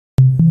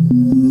Hi,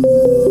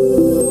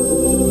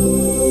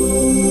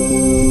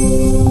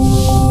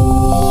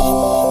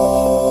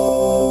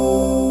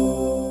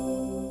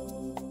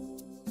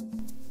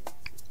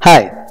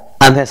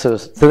 I'm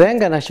Jesus. Today I'm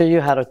going to show you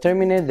how to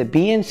terminate the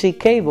BNC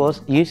cables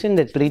using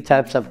the three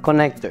types of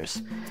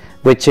connectors,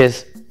 which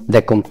is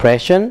the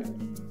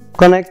compression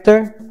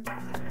connector,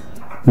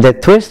 the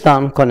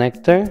twist-on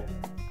connector,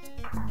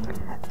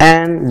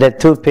 and the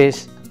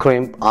two-piece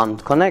crimp-on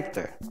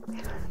connector.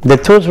 The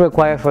tools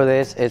required for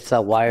this is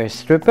a wire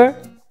stripper,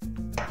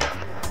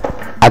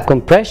 a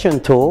compression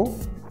tool,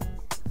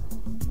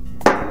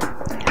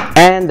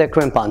 and the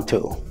crimp-on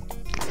tool.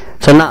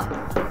 So now,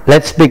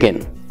 let's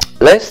begin.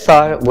 Let's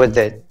start with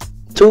the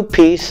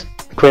two-piece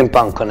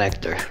crimp-on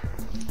connector.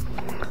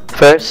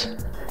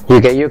 First, you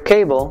get your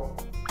cable,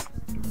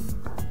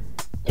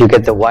 you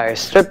get the wire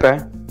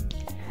stripper,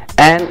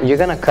 and you're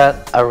gonna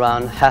cut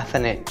around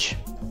 1/2 inch.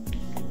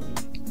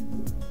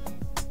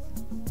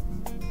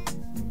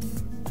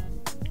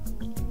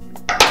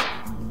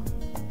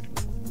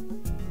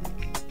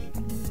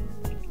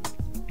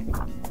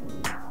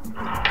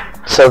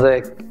 So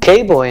the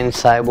cable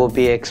inside will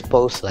be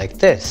exposed like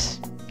this.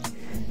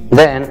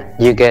 Then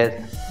you get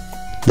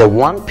the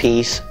one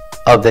piece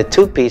of the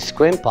two-piece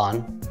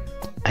crimp-on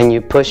and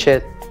you push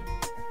it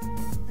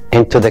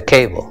into the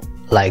cable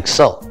like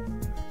so.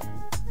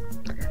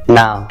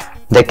 Now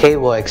the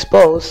cable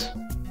exposed,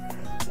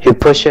 you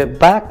push it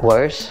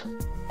backwards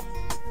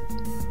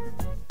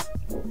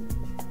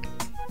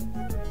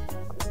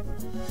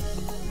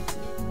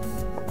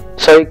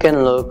so it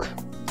can look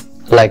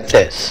like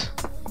this.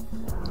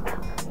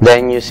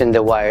 Then using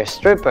the wire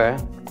stripper,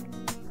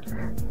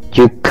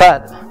 you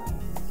cut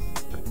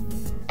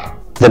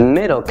the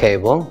middle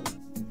cable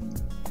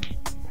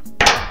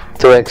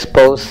to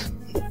expose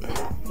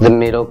the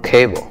middle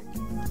cable,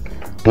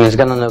 and it's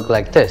gonna look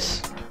like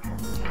this.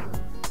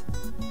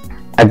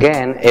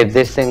 Again, if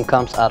this thing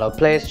comes out of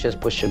place,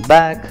 just push it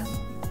back.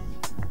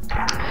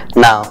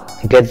 Now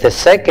get the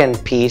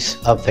second piece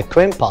of the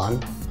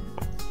crimp-on,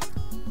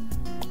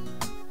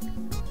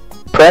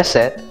 press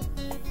it,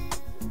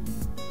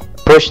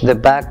 push the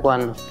back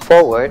one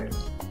forward,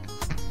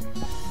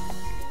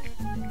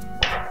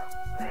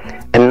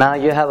 and now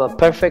you have a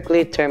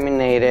perfectly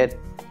terminated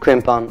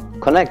crimp-on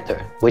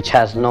connector which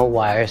has no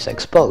wires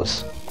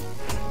exposed.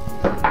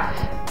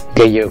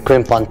 Get your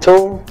crimp-on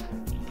tool,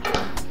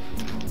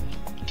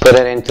 put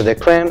it into the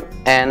crimp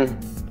and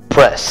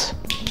press.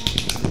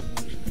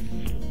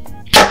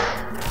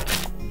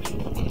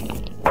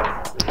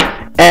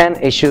 And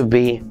it should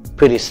be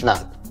pretty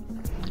snug.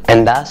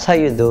 And that's how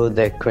you do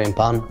the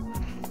crimp-on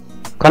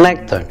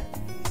connector.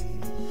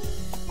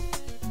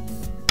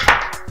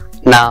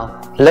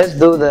 Now let's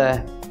do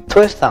the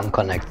twist-on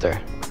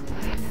connector.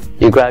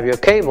 You grab your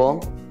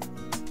cable,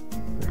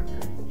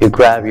 you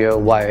grab your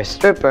wire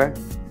stripper,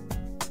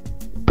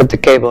 put the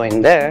cable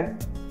in there,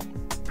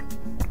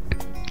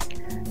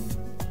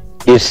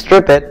 you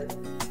strip it,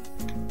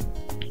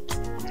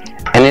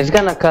 and it's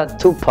gonna cut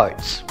two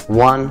parts.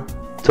 One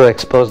to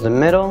expose the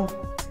middle,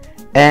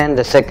 and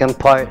the second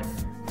part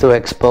to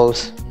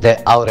expose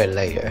the outer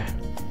layer.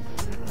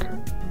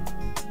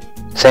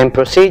 Same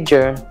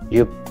procedure,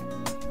 you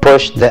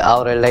push the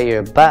outer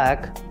layer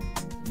back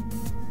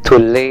to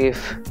leave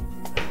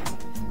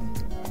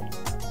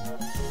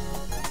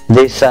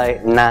this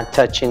side not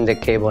touching the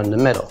cable in the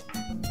middle.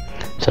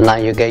 So now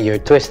you get your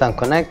twist-on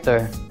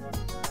connector,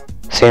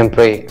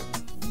 simply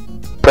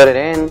put it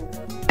in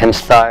and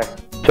start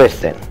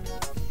twisting.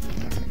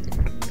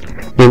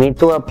 You need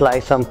to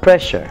apply some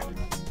pressure.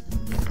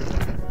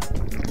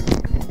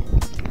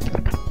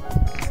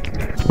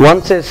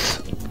 Once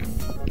it's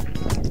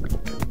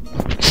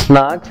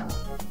snug,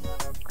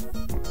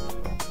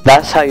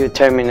 that's how you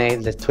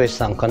terminate the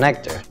twist-on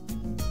connector.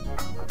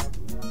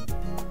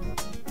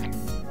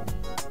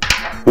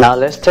 Now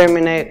let's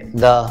terminate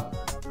the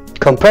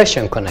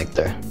compression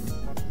connector.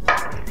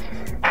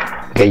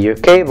 Get your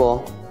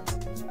cable,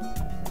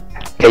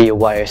 get your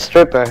wire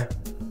stripper,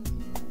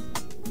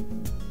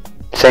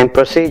 same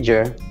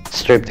procedure,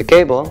 strip the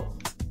cable.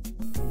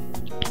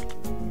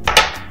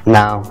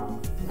 Now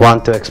one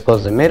to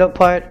expose the middle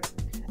part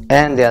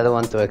and the other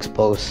one to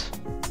expose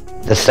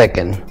the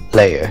second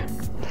layer.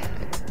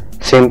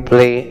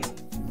 Simply,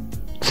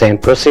 same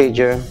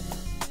procedure,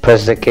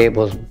 press the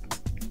cables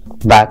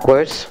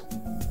backwards.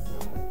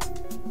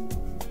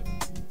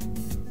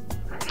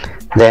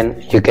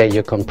 Then you get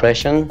your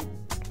compression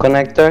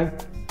connector,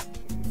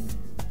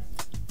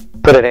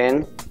 put it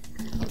in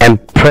and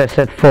press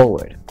it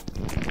forward.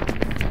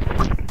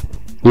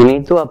 You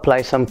need to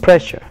apply some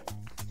pressure.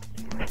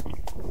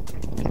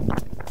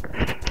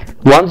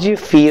 Once you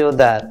feel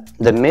that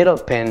the middle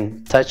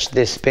pin touched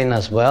this pin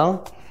as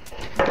well,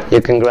 you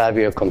can grab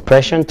your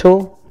compression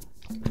tool,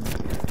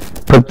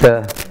 put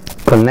the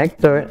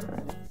connector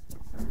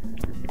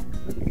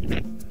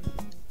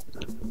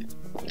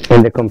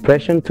in the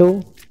compression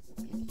tool,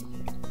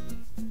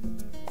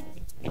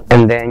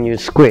 and then you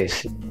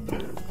squeeze.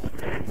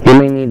 You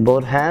may need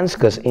both hands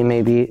because it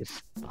may be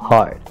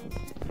hard.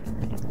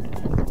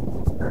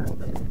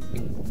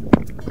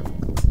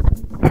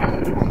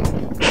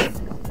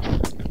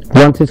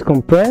 Once it's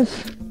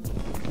compressed,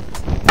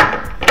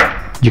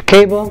 your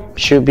cable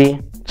should be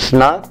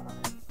snug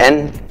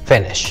and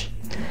finished.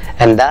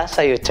 And that's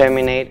how you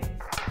terminate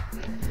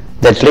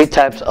the 3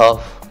 types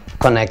of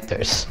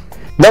connectors.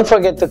 Don't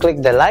forget to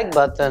click the like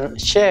button,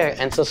 share,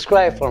 and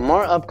subscribe for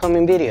more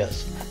upcoming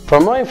videos. For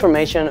more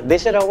information,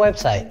 visit our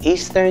website,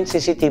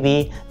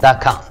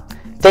 easterncctv.com.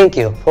 Thank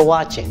you for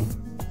watching.